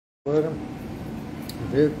Working.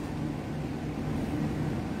 Good.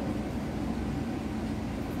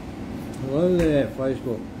 Hello there,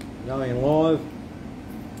 Facebook. Going live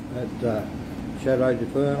at Chateau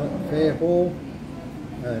Fairhall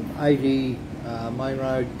and 80 Main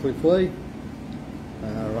Road, Cliftleigh.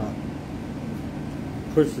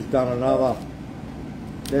 Chris has done another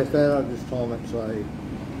death adder. This time it's a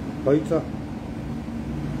pizza.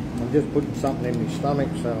 I'm just putting something in my stomach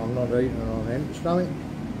so I'm not eating it on an empty stomach.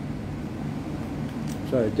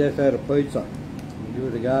 So death adder pizza,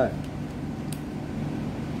 give it a go.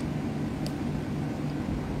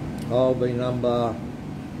 I'll be number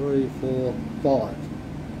 3, 4, 5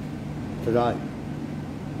 today.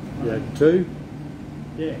 You had 2?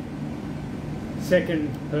 Yeah.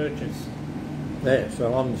 Second purchase. Yeah,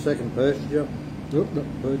 so I'm the second purchaser. Look, not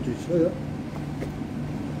purchaser.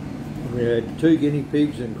 We had 2 guinea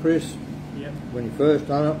pigs and Chris. Yep. When he first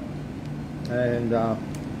done it, and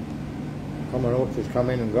someone else just come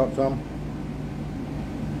in and got some.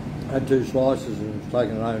 Had 2 slices and was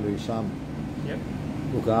taking it home to his son. Yep.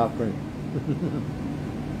 Look after him.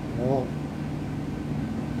 Oh.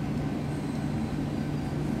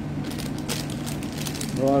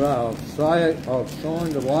 Righto, I've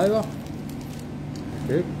signed the waiver.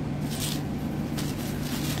 Yep.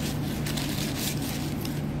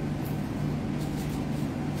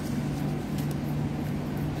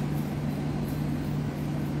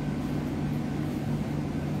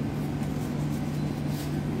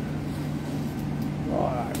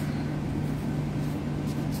 Right.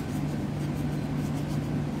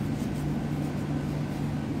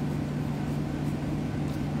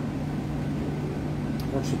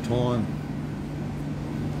 What's the time?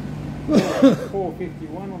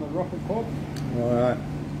 4:51 on the rocket clock. Alright,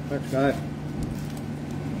 let's go.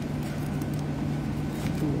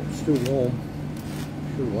 Ooh, it's still warm.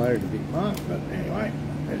 Should have waited a bit more, but anyway,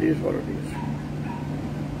 it is what it is.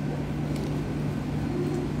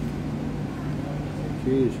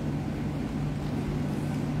 Cheers.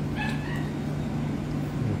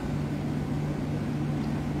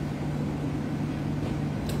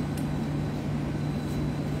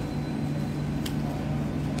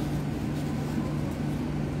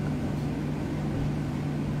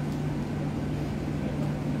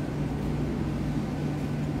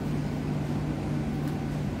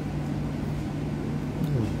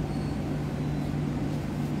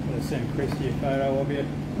 I'll send Christy a photo of you.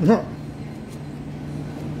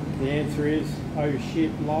 The answer is, oh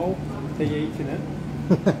shit, lol, he eating it.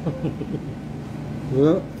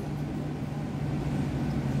 Well.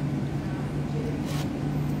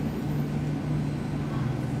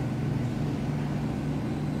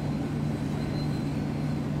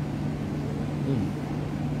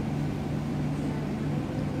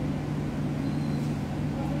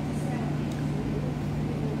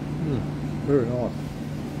 Very nice.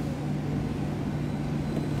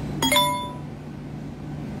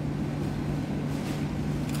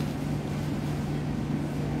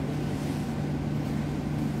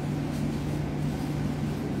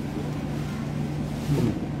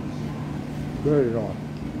 Very nice.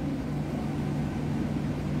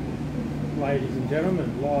 Ladies and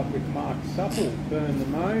gentlemen, live with Mark Supple, Burn the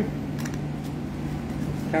Mo.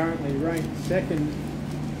 Currently ranked second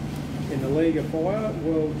in the League of Fire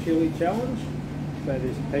World Chili Challenge. So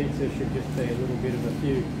this pizza should just be a little bit of a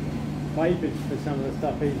few papers for some of the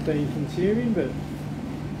stuff he's been consuming, but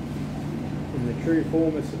in the true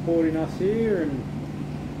form of supporting us here and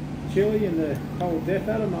chili and the cold death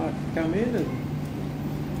adder, Mark's come in and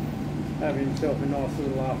have himself a nice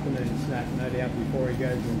little afternoon snack, no doubt, before he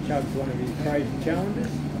goes and chugs one of his crazy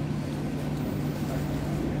challenges.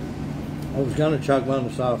 I was going to chug one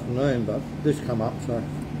this afternoon, but this come up, so.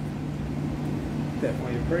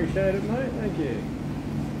 Definitely appreciate it, mate. Thank you.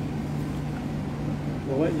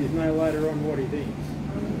 We'll let you know later on what he thinks.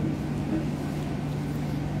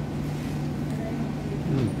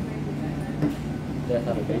 Death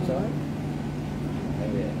adder pizza?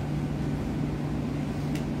 Oh yeah.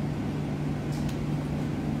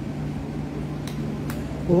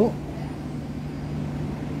 Oh.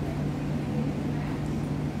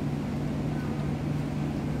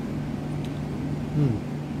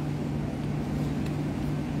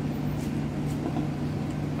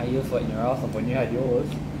 Hey, you were sweating your ass off when you had yours.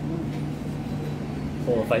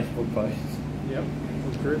 For the Facebook posts. Yep. It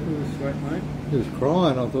was sweat, mate. He was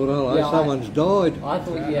crying. I thought, oh, Yeah, someone's died. I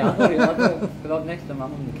thought, because I'm next to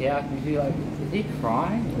Mum on the couch and she's like, is he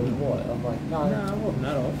crying or what? I'm like, no. No, it wasn't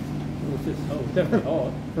that hot. It was definitely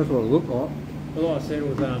hot. That's what it looked like. Well, like I said, it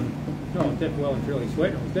was, no, it was definitely well and truly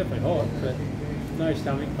sweating. It was definitely hot, but no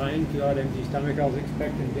stomach pain because I had empty stomach. I was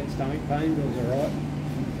expecting to get stomach pain, but it was alright.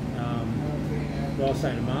 I was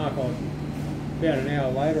saying to Mark, about an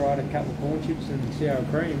hour later, I had a couple of corn chips and sour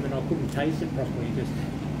cream, and I couldn't taste it properly. It's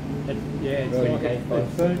Really like it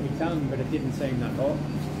tasteless. burnt my tongue, but it didn't seem that hot.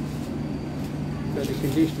 So the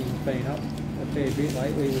conditioning's been up a fair bit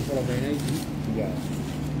lately with what I've been eating. Yeah.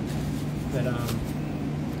 But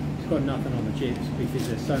it's got nothing on the chips because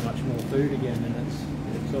there's so much more food again, and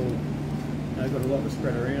it's all they've got a lot to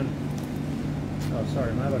spread around. Oh,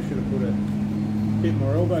 sorry, mate. I should have put a bit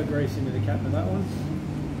more elbow grease into the cutting of that one.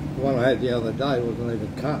 The one I had the other day wasn't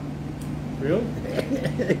even cut. Really?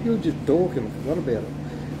 You were just talking, I forgot about it.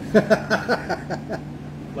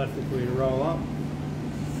 Left it for you to roll up.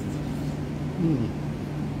 Mm.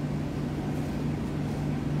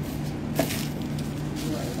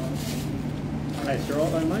 Tastes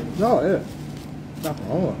alright though, mate? No, yeah. Nothing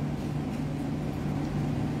wrong with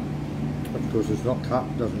it. Of course, it's not cut,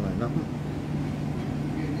 doesn't mean nothing.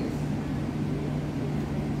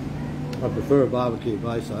 I prefer a barbecue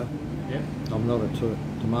base though. Yeah. I'm not a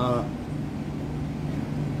tomato.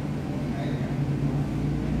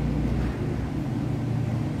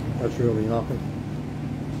 That's really nothing.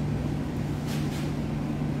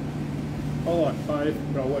 I like both,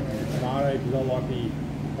 but I went with the tomato because I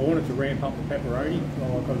wanted to ramp up the pepperoni.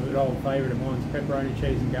 An old favourite of mine is pepperoni,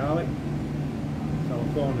 cheese and garlic. So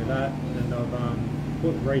I've gone with that, and I've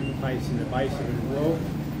put reaper paste in the base of it as well,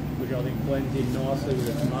 which I think blends in nicely with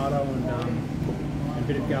the tomato and a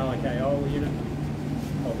bit of garlic aioli in it.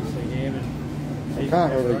 Obviously ham and I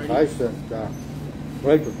can't really pepperoni. taste that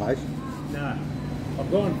reaper paste. No, I've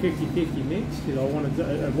gone 50-50 mix because I wanted to,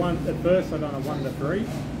 at first I done a 1 to 3.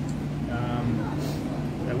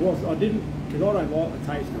 I didn't, because I don't like the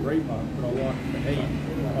taste of reaper, but I like the heat.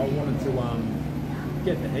 I wanted to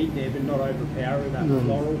get the heat there, but not overpower that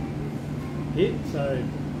floral hit. So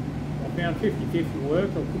I found 50-50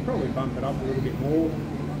 worked. I could probably bump it up a little bit more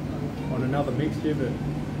on another mixture, but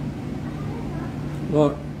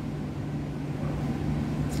Like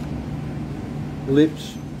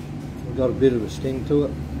lips, we've got a bit of a sting to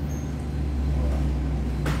it.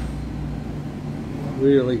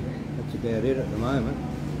 Really, that's about it at the moment.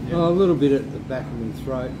 Yeah. Oh, a little bit at the back of my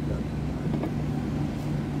throat. But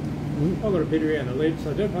I've got a bit around the lips.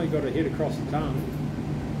 I definitely got a hit across the tongue.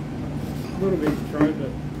 A little bit in the throat,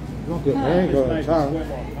 but not that I ain't got a made me tongue. sweat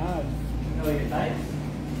like mad. How are your face?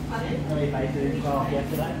 Pardon? How are your face did it off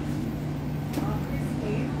yesterday? Oh,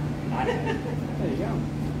 crispy. I know. There you go.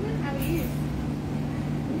 Good, how are you?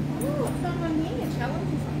 Oh, someone here, challenge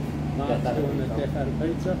or something. Mark's doing the death out of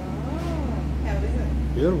pizza. Oh, how is it?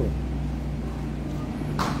 Beautiful.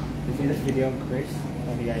 You see that video of Chris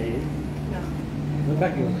on the AU? No. Looked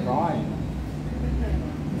like he was crying.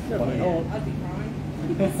 Definitely Yeah. hot. I'd be crying.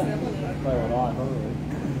 So would I, probably.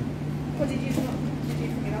 What did you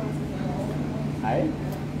forget I was Hey?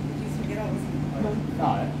 Did you forget I was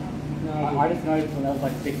No. No, I just noticed when I was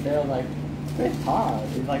like 6 there, I was like, it's hard.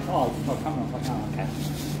 He's like, oh, it's not coming. I was like, oh, okay.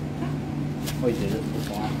 We did it, it's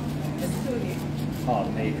fine. Just two of you? Oh,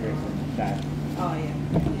 me, Chris, and Dad. Oh, yeah.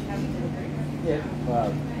 Did you have each other drink? Yeah. Well,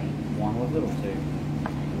 one was little, two.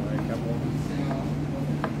 A couple of them.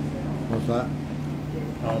 What's that?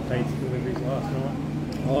 Oh, pizza deliveries last night.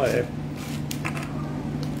 Oh yeah.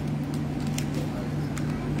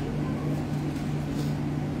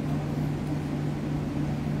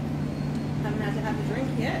 Haven't had to have a drink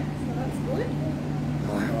yet, so that's good.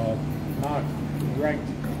 Oh, Mark ranked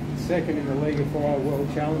second in the League of Fire World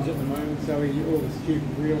Challenge at the moment, so he all the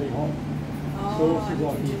stupid, really hot sauces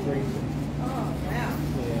like he drinks. Oh, wow.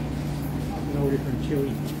 Yeah. And all different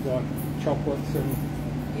chili, like chocolates and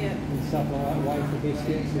Yeah. stuff like that, wafer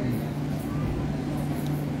biscuits and.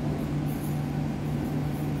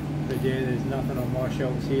 But yeah, there's nothing on my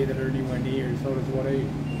shelves here that are anywhere near as hot as what he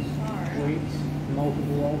Alright. eats.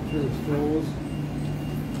 Multiple ultra straws.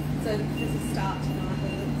 So there's a start tonight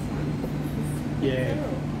with this one? Yeah.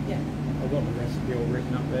 Yeah. I've got the recipe all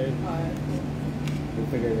written up there. Oh, cool. We'll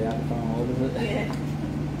figure it out if I'm older, but Yeah.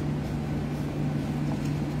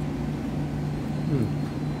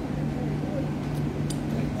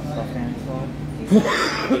 stuff down inside.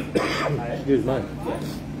 Excuse me. Got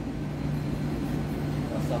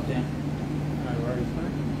stuff down. No worries,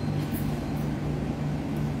 mate.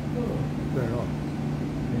 Fair enough.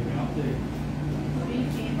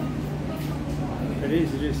 It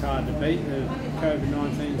is hard to beat the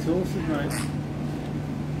COVID-19 sauces, mate.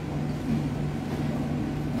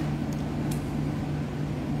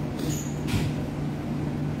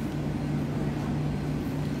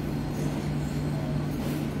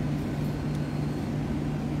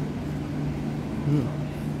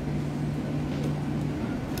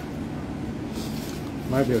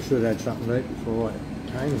 Maybe I should have had something to eat before I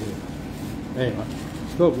came here. Anyway,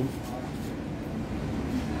 still good.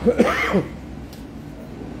 I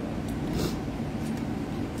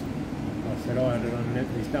said I had it on an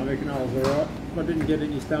empty stomach and I was alright. I didn't get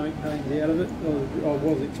any stomach pains out of it. I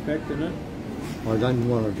was expecting it. I didn't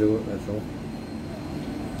want to do it, that's all.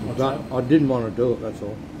 I didn't want to do it, that's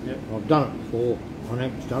all. Yep. I've done it before on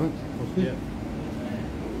empty stomach. Yep.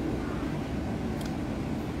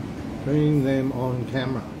 Bring them on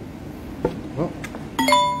camera. Oh,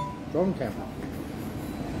 it's on camera.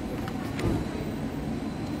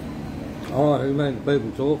 Oh, who made the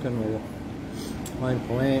people talking or main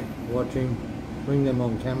plant watching? Bring them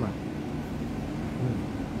on camera.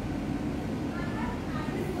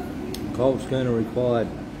 Cold schooner required.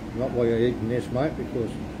 Not while you're eating this, mate,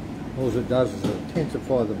 because all it does is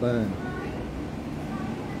intensify the burn.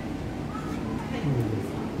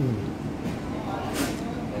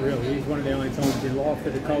 Really, it's one of the only times in life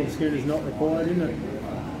that a cold schooner is not required, isn't it?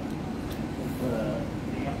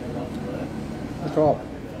 That's right.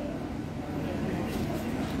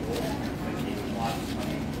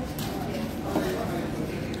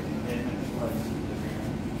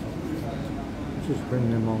 Just bring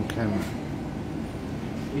them on camera.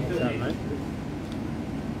 What's that, mate?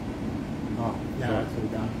 Oh, No, sorry. it's all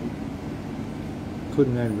done.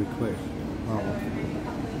 Couldn't add request. Oh, well.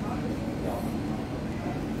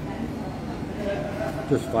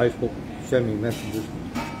 Just Facebook, send me messages.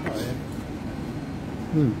 Oh,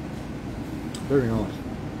 yeah. Very nice.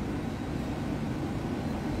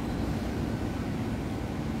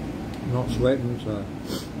 Not sweating, so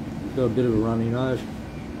got a bit of a runny nose.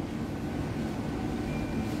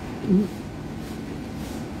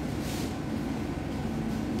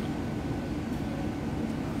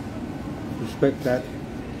 Respect that.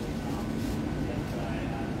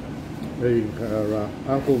 Reading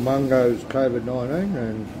Uncle Mungo's COVID-19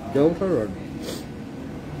 and Delta and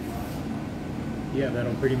Yeah, that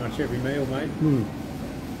on pretty much every meal, mate.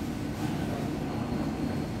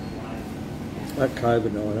 That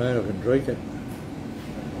COVID-19, I can drink it.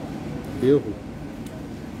 Beautiful.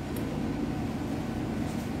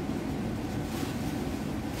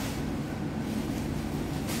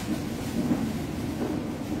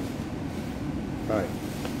 Right.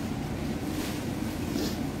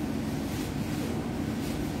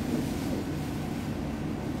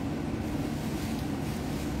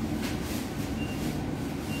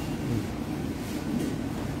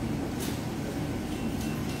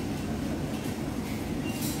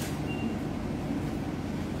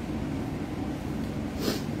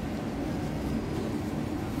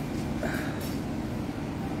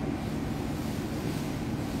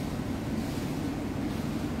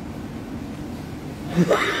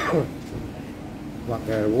 Like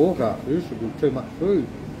out of walk after this would be too much food.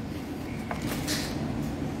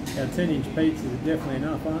 Our 10-inch pizzas are definitely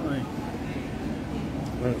enough, aren't they?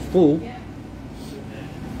 When it's full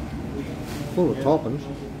of toppings.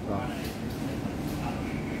 Right.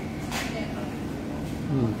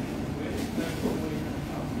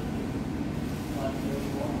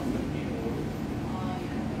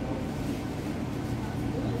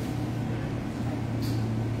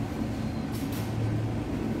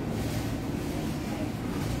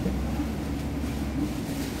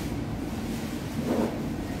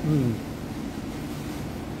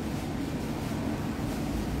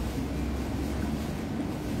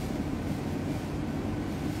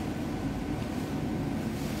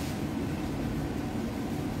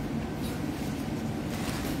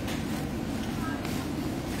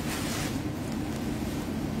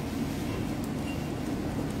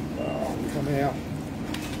 Come out.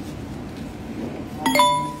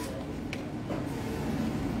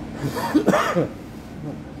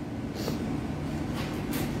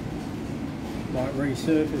 Might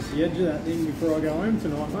resurface the edge of that thing before I go home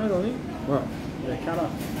tonight, mate, I think. Well, With a cutter.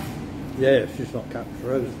 yeah, it's just not cut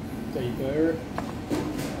through. Deburr it.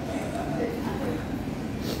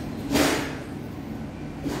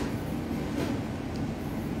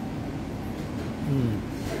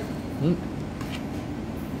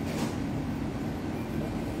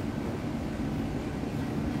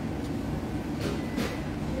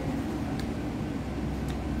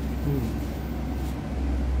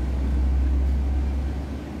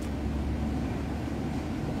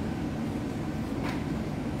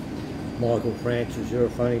 Michael Francis, you're a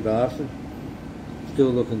funny bastard.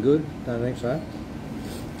 Still looking good? Don't think so.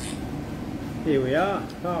 Here we are,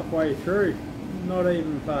 halfway through. Not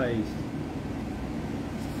even phased.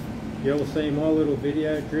 You'll see my little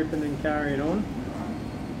video dripping and carrying on.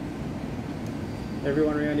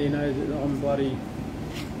 Everyone around here knows that I'm bloody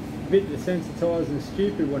a bit desensitised and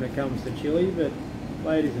stupid when it comes to chili, but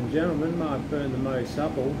ladies and gentlemen, Mark Byrne the most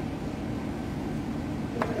supple.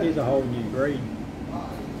 Here's a whole new breed.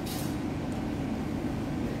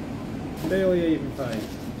 Fairly even phase.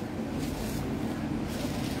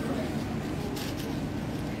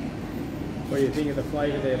 What do you think of the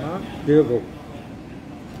flavour there, Mark? Beautiful.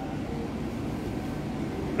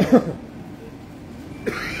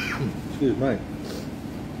 Excuse me.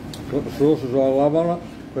 Got the sauces I love on it.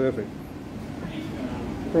 Perfect.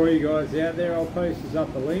 For all you guys out there, I'll post us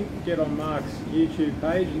up a link. Get on Mark's YouTube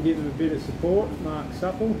page and give him a bit of support. Mark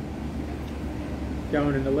Supple,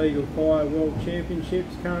 going in the Legal Fire World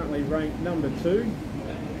Championships, currently ranked number 2.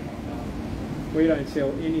 We don't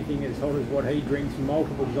sell anything as hot as what he drinks,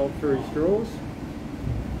 multiples of through straws.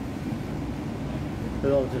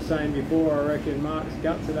 But I was just saying before, I reckon Mark's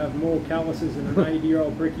guts would have more calluses than an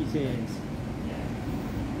 80-year-old Bricky's hands.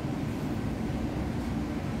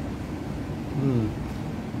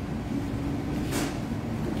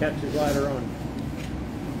 Catch us later on.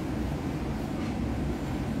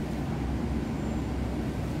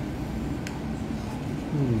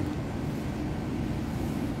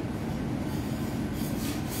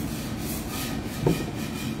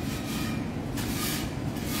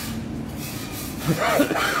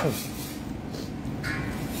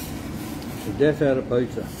 It's the death out of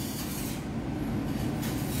pizza.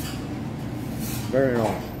 Very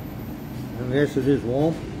nice. And yes, it is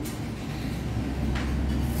warm.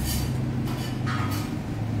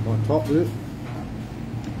 My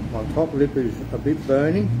top lip is a bit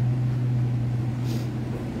burning.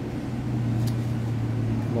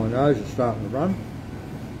 My nose is starting to run.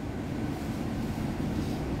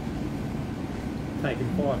 Taking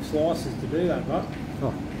 5 slices to do that, but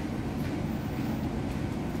Oh.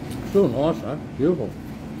 Still nice though, beautiful.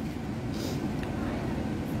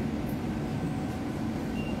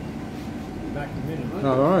 back in a minute, mate.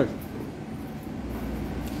 No worries.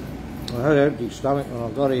 I had an empty stomach when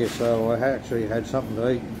I got here, so I actually had something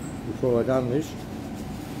to eat before I done this.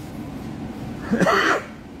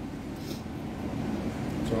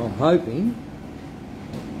 So I'm hoping.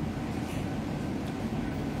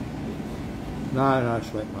 No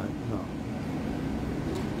sweat, mate, no.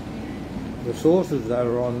 The sauces that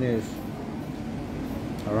are on this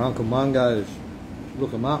are Uncle Mungo's.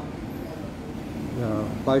 Look them up.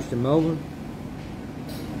 Based in Melbourne.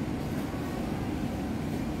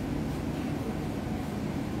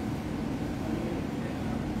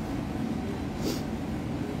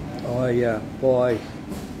 I buy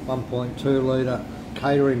 1.2 litre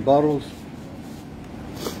catering bottles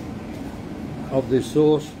of this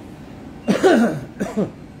sauce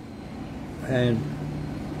and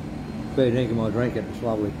feed Nick and I drink it. It's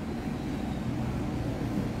lovely.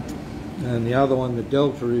 And the other one, the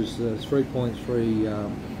Delta, is the 3.3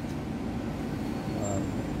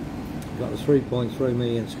 got the 3.3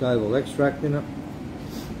 million Scoville extract in it.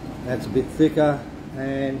 That's a bit thicker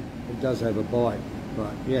and it does have a bite,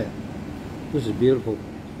 but yeah, this is beautiful.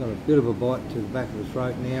 It's got a bit of a bite to the back of the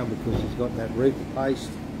throat now because it's got that reaper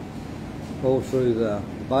paste all through the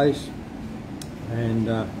base, and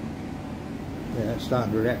yeah, it's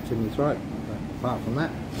starting to react in your throat. But apart from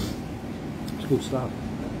that, it's good stuff.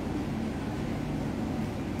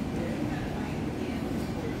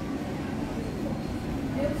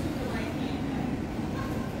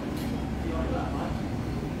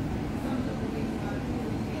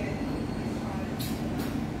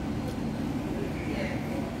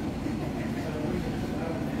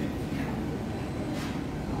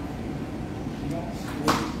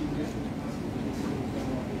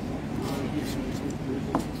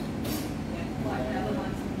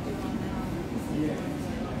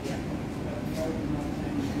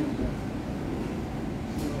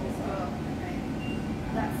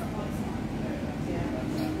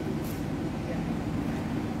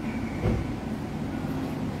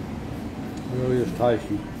 Really is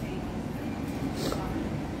tasty.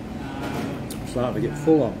 I'm starting to get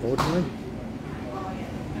full, unfortunately.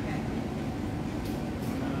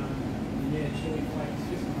 Yeah, chili flakes,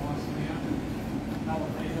 just a nice amount.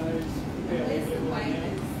 Jalapenos, fairly It's the little way amount.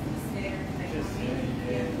 it's there. Just,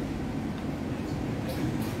 yeah.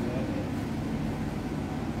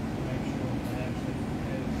 Make sure that actually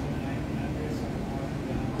has your name and address on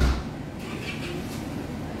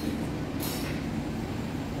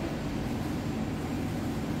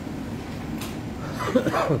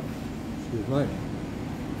Excuse me.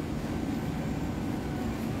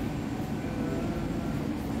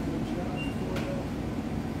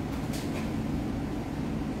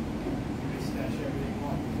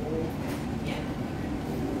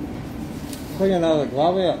 Bring another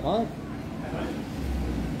glove out, mate.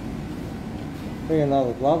 Bring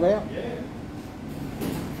another glove out. Yeah.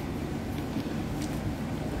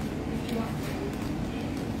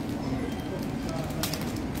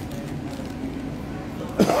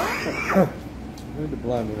 need to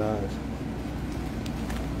blow my nose.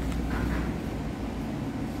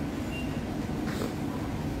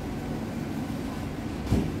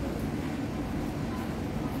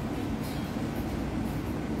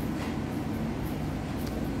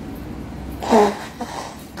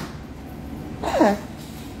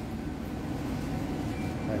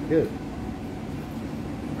 Thank you.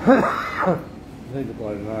 Need to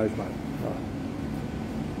blow the nose, mate. Oh.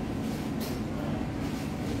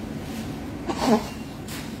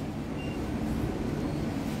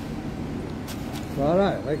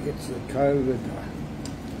 Righto, that gets the COVID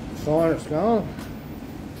sinus going.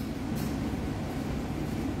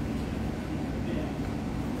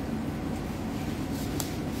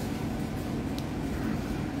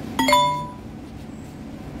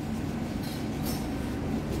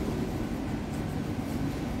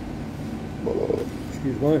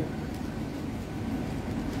 Excuse me.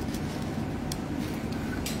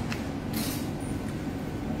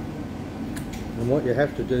 And what you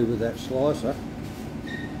have to do with that slicer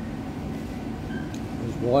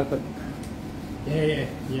is wipe it.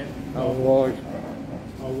 Yeah. Otherwise,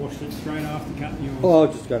 I washed it straight after cutting yours. oh, I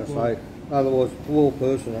was just going to say, otherwise we'll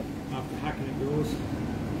person it. After hacking at yours.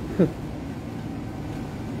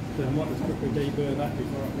 So I might just quickly deburr that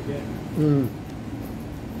before I forget. Mm.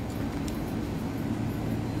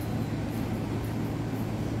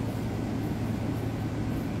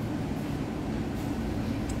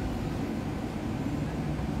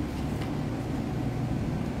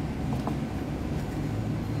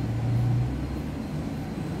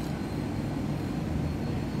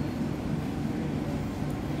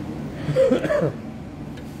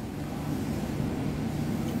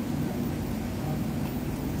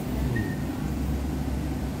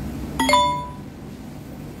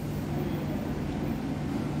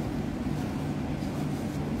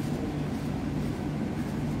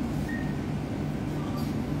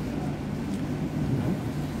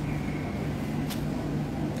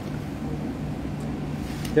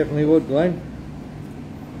 Definitely would, Glenn.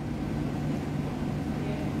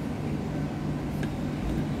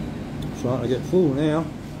 Starting to get full now.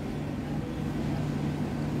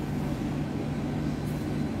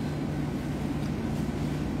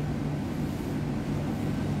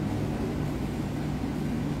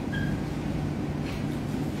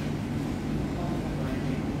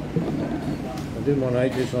 I didn't want to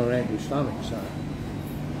eat this on an empty stomach, so.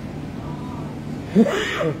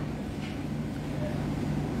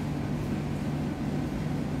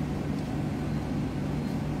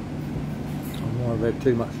 I might have had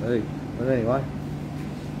too much to eat, but anyway,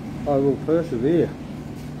 I will persevere.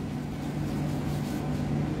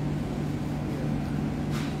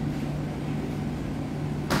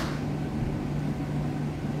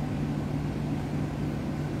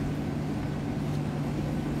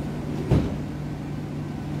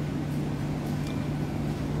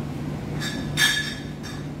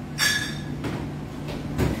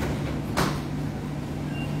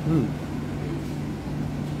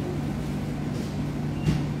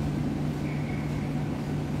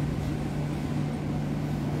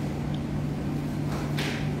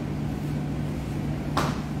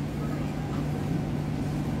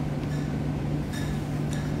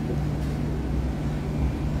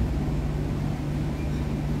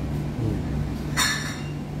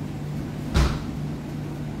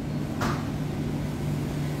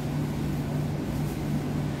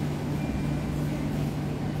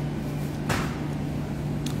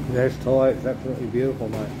 That's tight, it's absolutely beautiful,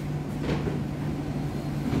 mate.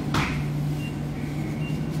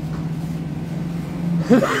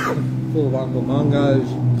 Full of Uncle Mungo's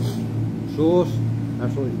sauce,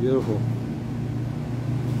 absolutely beautiful.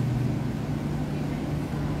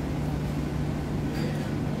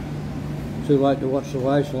 Too late to watch the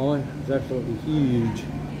waistline, it's absolutely huge.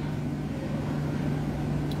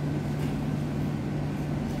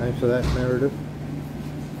 Thanks for that, Meredith.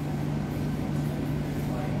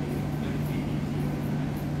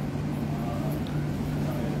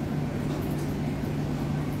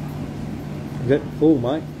 Get full,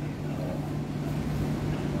 mate.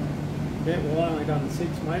 Yeah, well I only done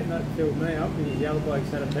 6, mate, and that filled me up because the other blokes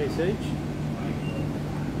had a piece each.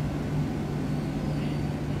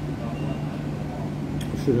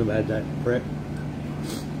 Should have had that prep.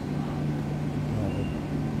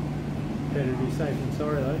 Better to be safe than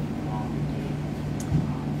sorry though.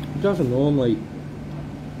 It doesn't normally,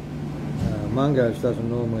 Mungo's doesn't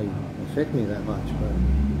normally affect me that much, but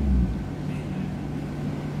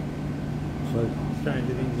so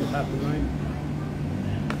Stranger things have happened, mate.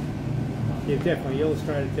 You've definitely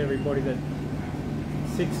illustrated to everybody that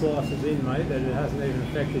 6 slices in, mate, that it hasn't even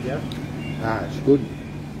affected you. it's good.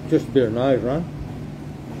 Just a bit of nose run.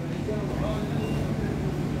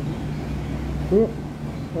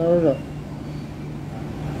 Where is it?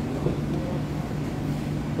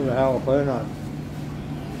 For the jalapeno.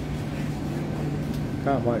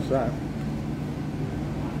 Can't waste that.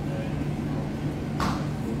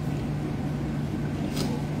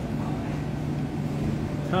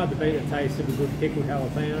 It's hard to beat the taste of a good pickled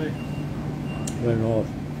jalapeno. Very nice.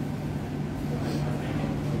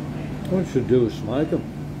 What you should do is smoke them.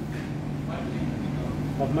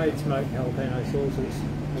 I've made smoked jalapeno sauces.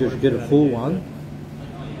 I Just wanna get do a that full again, one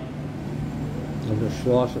and just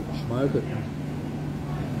slice it and smoke it.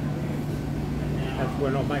 That's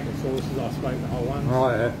when I make the sauces, I smoke the whole one. Oh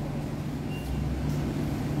yeah.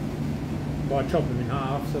 I chop them in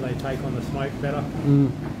half so they take on the smoke better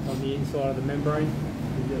Mm. on the inside of the membrane.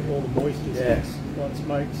 All the moisture Yeah. sticks, like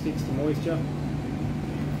smoke sticks to moisture.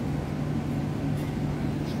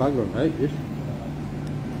 Smuggling meat, this.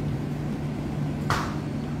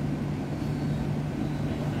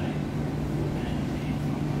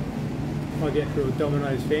 I get through a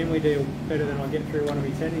Domino's family deal better than I get through one of my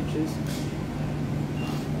 10 inches.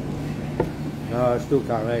 No, I still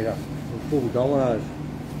can't eat a full Domino's.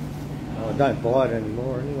 I don't buy it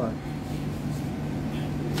anymore anyway.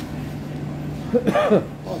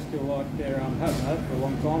 I still like their, haven't had it for a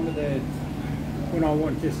long time, but they're, when I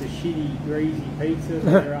want just a shitty, greasy pizza,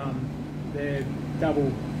 their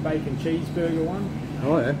double bacon cheeseburger one.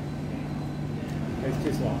 Oh yeah. It's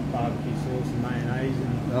just like barbecue sauce and mayonnaise,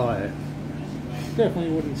 and Oh yeah.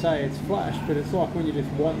 definitely wouldn't say it's flash, but it's like when you just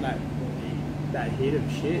want that hit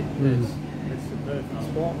of shit. Mm. It's the perfect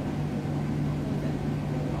spot.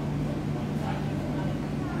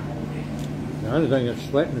 The only thing that's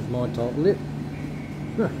sweating is my top lip.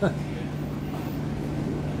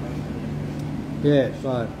 Yeah,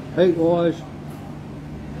 so heat wise,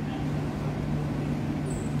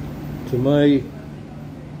 to me,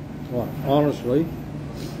 well, honestly,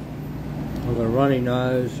 I've got a runny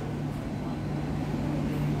nose.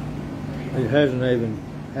 It hasn't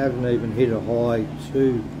even hit a high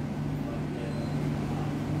 2.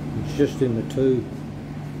 It's just in the 2.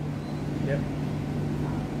 Yep.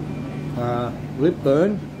 Lip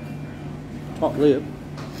burn, top lip,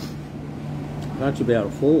 that's about a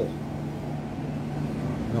 4.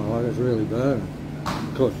 No, like it's really burning.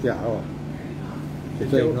 Of course, yeah, oh,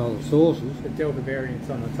 it's eating all the sauces. The Delta variant's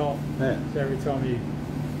on the top. Yeah. So every time you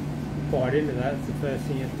bite into that, it's the first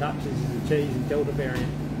thing it touches is the cheese and Delta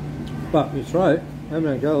variant. But your throat,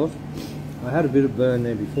 everything else, I had a bit of burn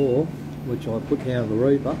there before, which I put down the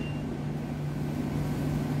Reaper.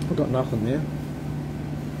 I've got nothing there.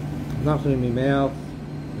 Nothing in my mouth.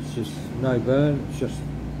 It's just no burn. It's just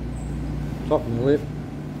top of my lip.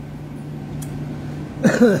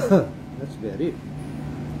 That's about it.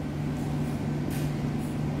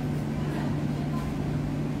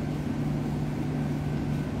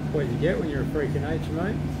 What do you get when you're a freak of nature,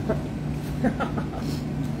 mate?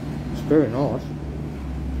 It's very nice.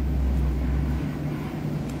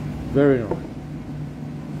 Very nice.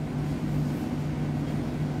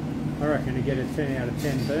 I reckon to get a 10 out of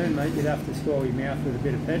 10 burn, mate, you'd have to swallow your mouth with a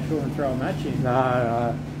bit of petrol and throw a match in.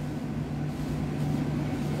 No.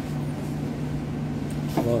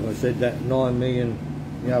 Like I said, that 9 million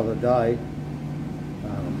the other day,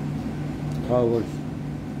 I was,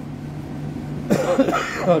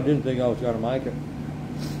 I didn't think I was going to make it.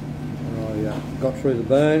 And I got through the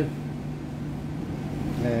burn,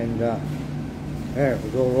 and yeah, it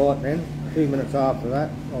was all right then. A few minutes after that,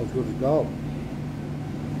 I was good as gold.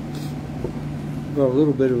 Got a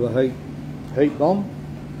little bit of a heat bomb.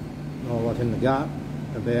 I was in the gut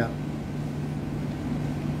about,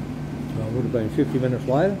 well, it would have been 50 minutes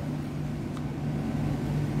later.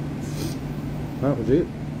 That was it.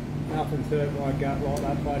 Nothing hurt my gut like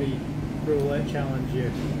that bloody roulette challenge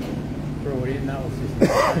you threw it in. That was just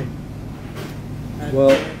insane. And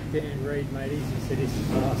Well- Dan Reed, mate, he's a sadistic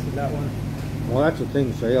bastard, that one. Well, that's the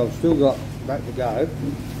thing, see, I've still got that to go.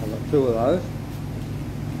 I've got 2 of those.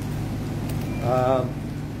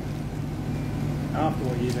 After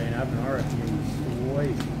what you've been having, I reckon it was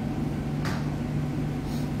sweet.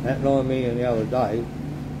 That 9 million the other day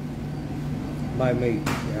made me,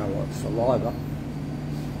 you know, like saliva.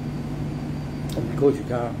 And because you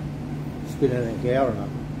can't spit anything out and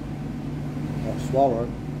I swallow it,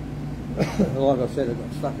 like I said, it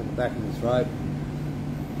got stuck in the back of my throat.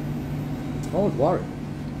 I was worried.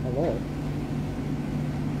 I was.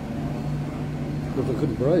 Because I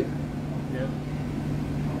couldn't breathe. Yep.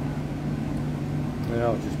 And I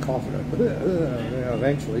was just confident.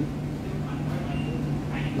 Eventually,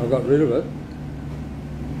 I got rid of it.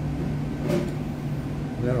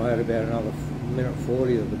 And then I had about another minute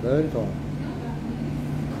 40 of the burn time.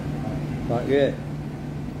 But yeah,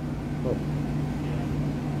 look,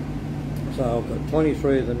 So I've got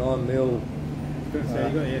 23 of the 9mm. I was going to say,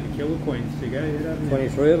 you got the killer queens to go, haven't you?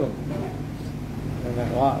 23 of them. And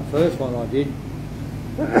that first one I did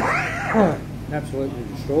absolutely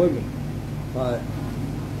destroyed me. So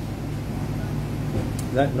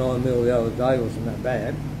that 9mm the other day wasn't that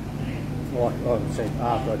bad. Like I said,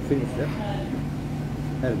 after I'd finished it.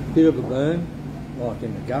 Had a bit of a burn, like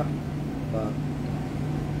in the gut, but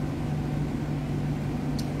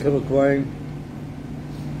killer queen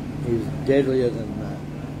is deadlier than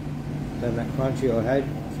that crunchy I had.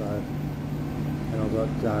 So, and I've got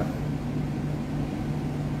the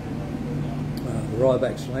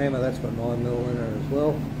Ryback Slammer, that's got 9mm in it as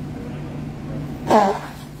well.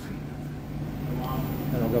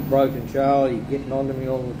 And I've got Broken Charlie getting onto me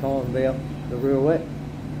all the time about the roulette.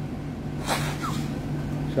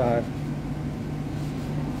 So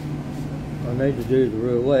I need to do the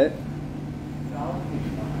roulette. I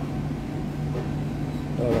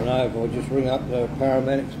don't know if I'll just ring up the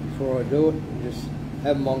paramedics before I do it and just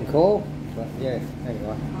have them on call. But yeah,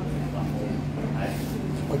 anyway.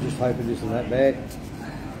 I just hope it isn't that bad.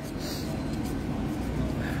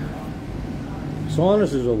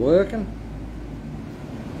 Sinuses are working.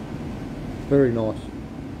 Very nice.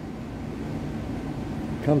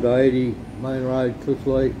 Come to 80 Main Road,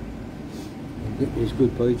 Cliftleigh, and get this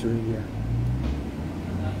good pizza in here.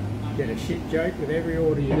 Get a shit joke with every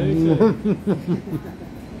order you do too.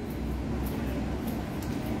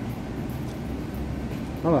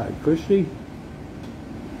 Hello, Christy.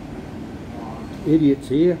 Idiots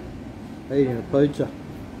here eating a pizza.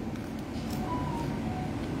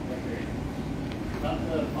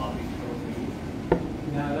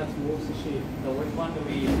 No, that's Worcestershire. So which one do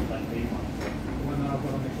we use? Like these ones? The one that I've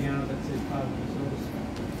got on the counter that says part of the sauce.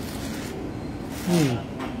 That's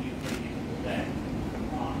the one you put in there.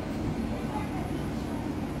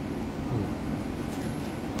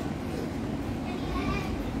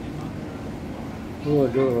 Oh, I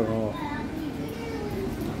do it all.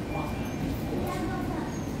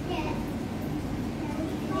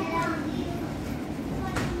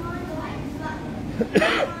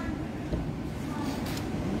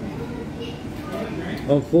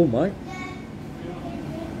 I'm full, mate.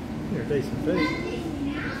 You're a decent food.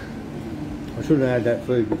 I shouldn't have had that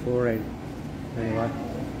food beforehand. Anyway,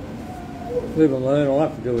 live and learn. I'll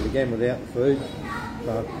have to do it again without the food,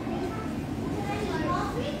 but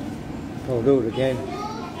I'll do it again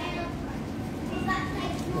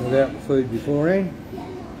without the food beforehand.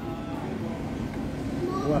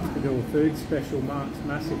 We'll have to do a food special, Mark's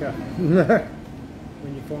Massacre.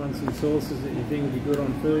 When you find some sauces that you think will be good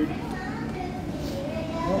on food.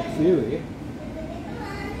 Not a few here.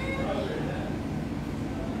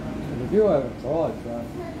 There's a few I haven't tried, so.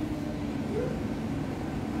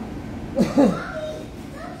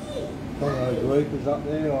 Some of those Reapers up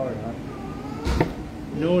there, I don't know.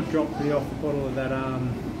 Nord dropped me off a bottle of that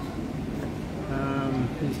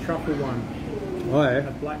his truffle one. Oh yeah?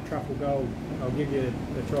 A black truffle gold. I'll give you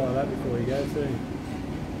a try of that before you go too.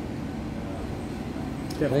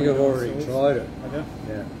 I think I've already tried it. Have you?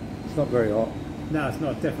 Yeah. It's not very hot. No, it's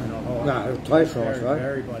not. Definitely not hot. No, it tastes nice, very, right?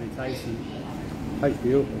 Very bloody tasty. Tastes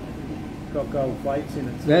beautiful. Got gold flakes in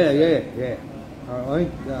it. Too, Yeah. I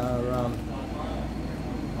think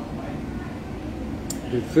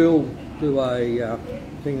did Phil do a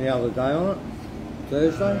thing the other day on it?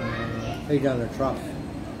 Thursday? He done a truff.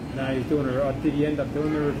 No, he's doing it. Did he end up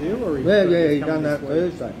doing the review, or he? Yeah, he coming done that this week?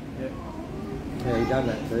 Thursday. Yeah. Yeah, he done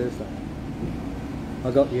that Thursday.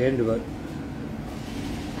 I got the end of it.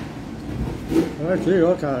 Well, that's it,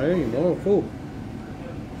 I can't eat anymore, I'm full.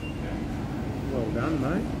 Well done,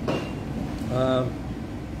 mate.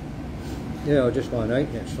 Yeah, I just won't eat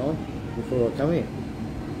next time before I come in.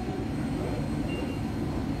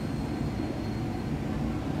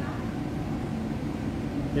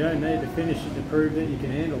 You don't need to finish it to prove that you can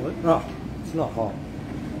handle it. Oh, it's not hot.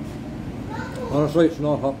 Honestly, it's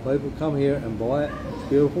not hot, people. Come here and buy it. It's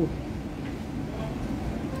beautiful.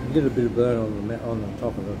 You get a bit of burn on the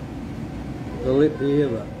top of the lip here,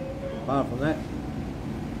 but apart from that,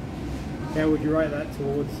 How would you rate that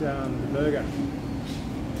towards the burger?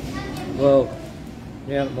 well,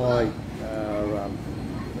 now that my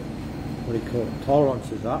what do you call it, tolerance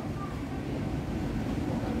is up,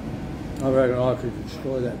 I reckon I could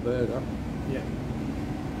destroy that burger. Yeah.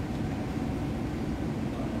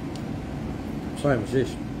 Same as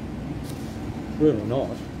this. It's really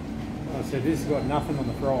nice. Oh, so this has got nothing on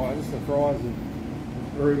the fries. The fries are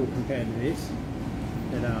brutal compared to this.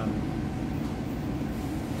 But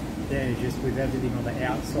yeah, just with everything on the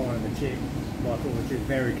outside of the chip, like it was just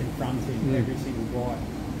very confronting every single bite.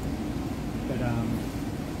 But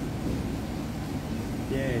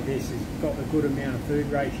Yeah, this has got a good amount of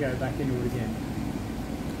food ratio back into it again.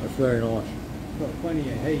 That's very nice. It's got plenty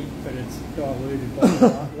of heat, but it's diluted by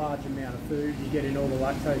a large amount of food. You get in all the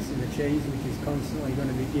lactose in the cheese, which is constantly going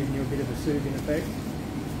to be giving you a bit of a soothing effect.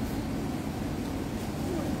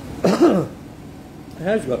 It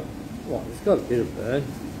has got, well, it's got a bit of burn,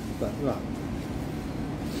 but no.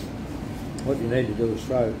 What you need to do is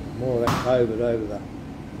throw more of that COVID over the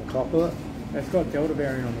top of it. It's got Delta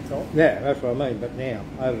variant on the top. Yeah, that's what I mean, but now,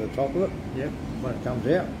 over the top of it, Yep. when it comes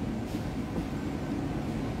out,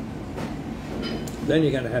 then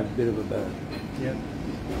you're going to have a bit of a burn. Yep.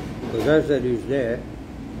 Because as that is there,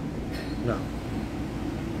 no.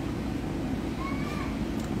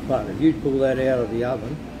 But if you pull that out of the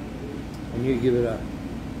oven and you give it a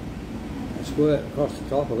squirt across the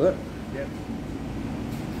top of it, Yep.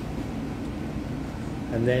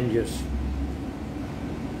 and then just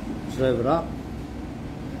serve it up,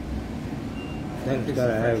 then it's Just going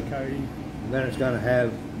to a fresh have, coating. then it's going to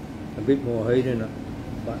have a bit more heat in it.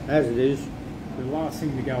 But as it is, The last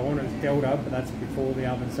thing to go on is Delta, but that's before the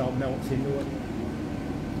oven salt melts into it.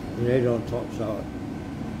 you need it on top side.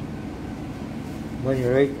 When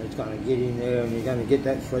you're eating, it's going to get in there and you're going to get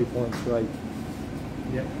that 3.3.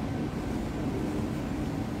 Yep.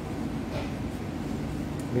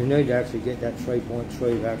 You need to actually get that 3.3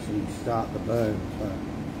 to actually start the burn.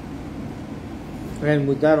 So. And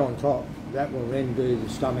with that on top, that will then do the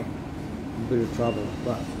stomach a bit of trouble.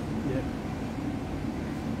 But Yep.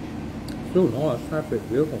 still nice, absolutely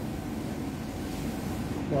beautiful.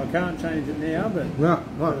 Well, I can't change it now, but No,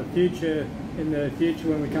 for no. the future, in the future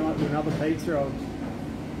when we come up with another pizza,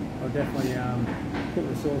 I'll definitely put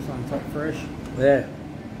the sauce on top fresh. Yeah.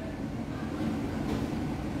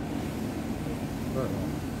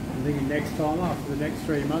 I'm thinking next time, after the next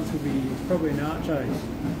 3 months, will be probably nachos.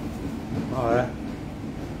 Oh, yeah.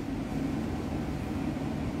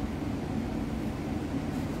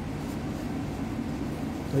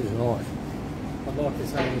 This is nice. I'd like to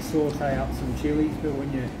say to saute up some chilies, but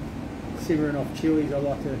when you're simmering off chilies, I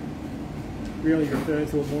like to really refer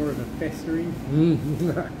to it more of a festering.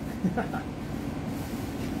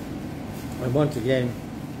 And once again,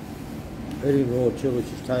 eating raw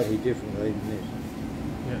chilies is totally different to eating this.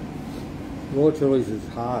 Yeah. Raw chilies is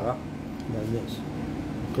harder than this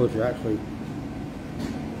because you actually,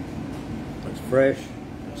 it's fresh,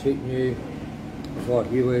 it's hitting you. It's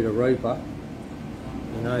like you eat a reaper,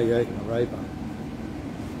 you know you're eating a reaper.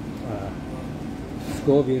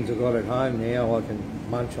 Scorpions I've got at home now, I can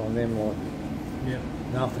munch on them like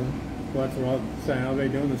nothing. Well, that's what I'm saying. I've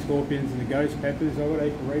been doing the scorpions and the ghost peppers. I've got to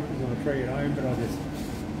eat the reapers on a tree at home, but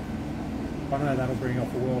I know that'll bring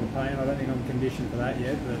off a world of pain. I don't think I'm conditioned for that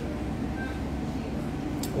yet, but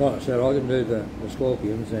Like I said, I can do the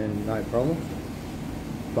scorpions and no problems,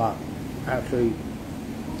 but actually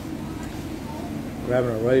grabbing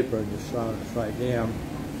a reaper and just throwing it straight down,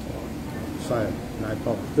 so no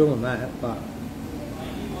problem doing that, but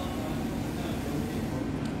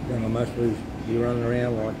then I mostly be running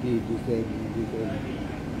around like you dickhead.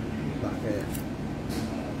 But yeah.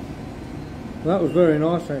 That was very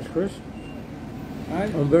nice, thanks Chris. hey,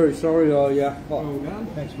 I'm very sorry well done.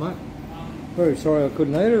 thanks mate. Very sorry I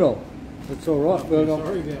couldn't eat it all. It's alright, Sorry about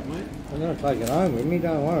it, mate. I'm going to take it home with me,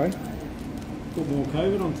 don't worry. Put more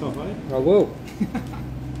COVID on top, eh? I will.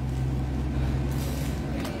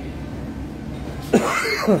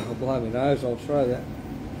 I'll blow my nose, I'll throw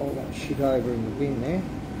all that shit over in the bin there.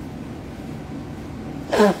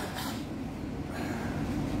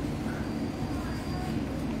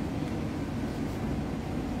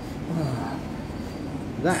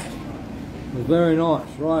 That was very nice.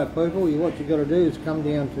 Right people, what you got to do is come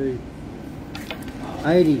down to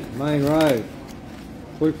 80 Main Road,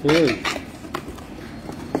 Cliftleigh.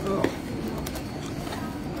 Oh.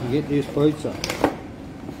 You get this pizza.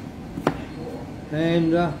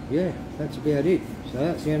 And yeah, that's about it. So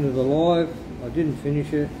that's the end of the live. I didn't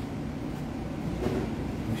finish it.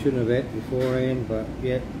 I shouldn't have ate beforehand, but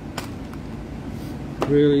yeah.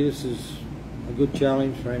 Really, this is a good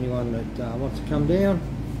challenge for anyone that wants to come down.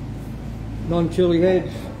 Non-chili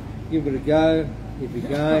heads, give it a go if you're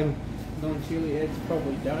game. Non-chili heads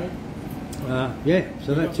probably don't. Yeah,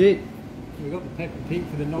 so that's it. We've got the pepper pig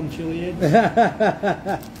for the non-chili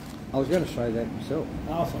heads. I was going to say that myself.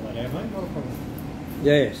 I'll sort that out, mate. Not a problem.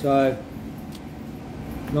 Yeah, so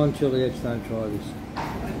non-chili heads, don't try this.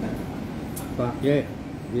 But yeah,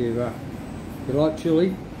 if you like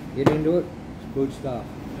chili, get into it. It's good stuff.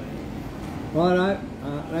 Righto,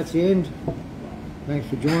 that's the end. Thanks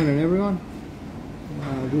for joining everyone.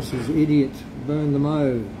 This is Idiot Burn the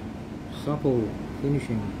Mo, supple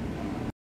finishing.